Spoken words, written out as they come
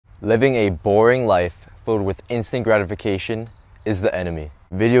Living a boring life filled with instant gratification is the enemy.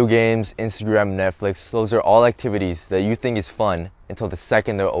 Video games, Instagram, Netflix, those are all activities that you think is fun until the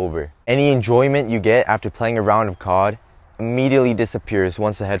second they're over. Any enjoyment you get after playing a round of COD immediately disappears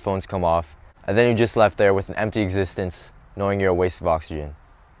once the headphones come off, and then you're just left there with an empty existence, knowing you're a waste of oxygen.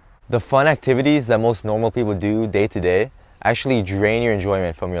 The fun activities that most normal people do day to day actually drain your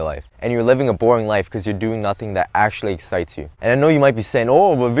enjoyment from your life. And you're living a boring life because you're doing nothing that actually excites you. And I know you might be saying,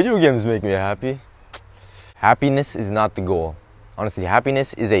 oh, but video games make me happy. Happiness is not the goal. Honestly,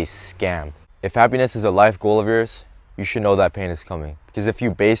 happiness is a scam. If happiness is a life goal of yours, you should know that pain is coming. Because if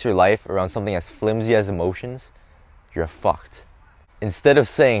you base your life around something as flimsy as emotions, you're fucked. Instead of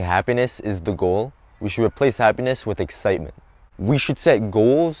saying happiness is the goal, we should replace happiness with excitement. We should set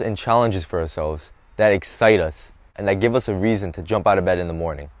goals and challenges for ourselves that excite us and that give us a reason to jump out of bed in the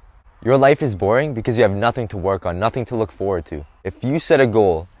morning. Your life is boring because you have nothing to work on, nothing to look forward to. If you set a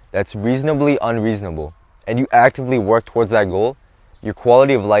goal that's reasonably unreasonable and you actively work towards that goal, your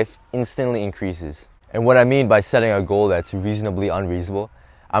quality of life instantly increases. And what I mean by setting a goal that's reasonably unreasonable,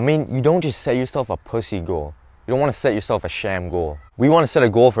 I mean you don't just set yourself a pussy goal. You don't want to set yourself a sham goal. We want to set a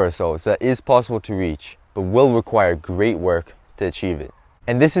goal for ourselves that is possible to reach, but will require great work to achieve it.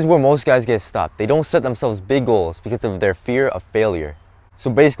 And this is where most guys get stopped. They don't set themselves big goals because of their fear of failure.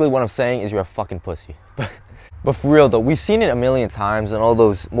 So basically what I'm saying is you're a fucking pussy. But for real though, we've seen it a million times on all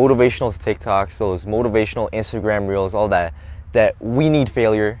those motivational TikToks, those motivational Instagram reels, all that we need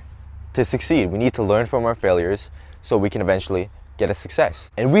failure to succeed. We need to learn from our failures so we can eventually get a success.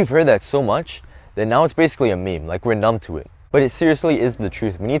 And we've heard that so much that now it's basically a meme, like we're numb to it. But it seriously is the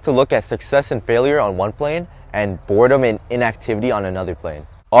truth. We need to look at success and failure on one plane and boredom and inactivity on another plane.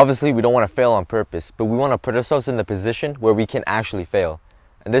 Obviously, we don't want to fail on purpose, but we want to put ourselves in the position where we can actually fail.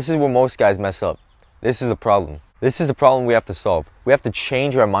 And this is where most guys mess up. This is a problem. This is the problem we have to solve. We have to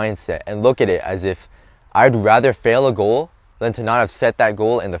change our mindset and look at it as if I'd rather fail a goal than to not have set that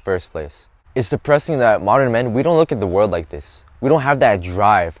goal in the first place. It's depressing that modern men, we don't look at the world like this. We don't have that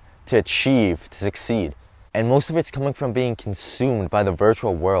drive to achieve, to succeed. And most of it's coming from being consumed by the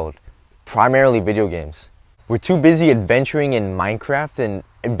virtual world, primarily video games. We're too busy adventuring in Minecraft and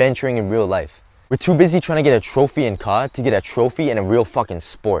adventuring in real life. We're too busy trying to get a trophy in COD to get a trophy in a real fucking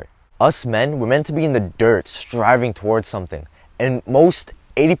sport. Us men, we're meant to be in the dirt, striving towards something. And most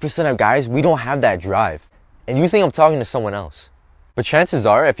 80% of guys, we don't have that drive. And you think I'm talking to someone else. But chances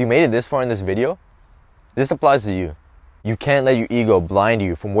are, if you made it this far in this video, this applies to you. You can't let your ego blind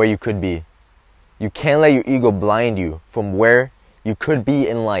you from where you could be. You can't let your ego blind you from where you could be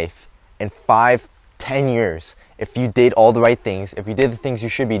in life in 5, 10 years if you did all the right things, if you did the things you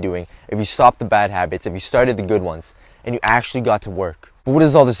should be doing, if you stopped the bad habits, if you started the good ones, and you actually got to work. But what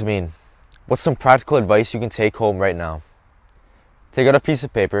does all this mean? What's some practical advice you can take home right now? Take out a piece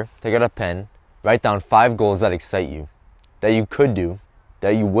of paper, take out a pen, write down 5 goals that excite you, that you could do,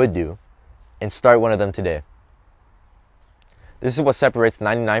 that you would do, and start one of them today. This is what separates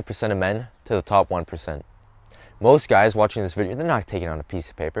 99% of men to the top 1%. Most guys watching this video, they're not taking out a piece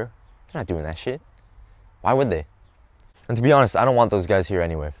of paper. They're not doing that shit. Why would they? And to be honest, I don't want those guys here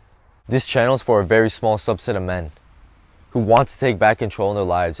anyway. This channel is for a very small subset of men who want to take back control in their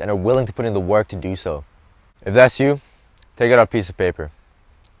lives and are willing to put in the work to do so. If that's you, take out a piece of paper.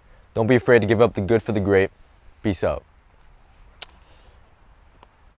 Don't be afraid to give up the good for the great. Peace out.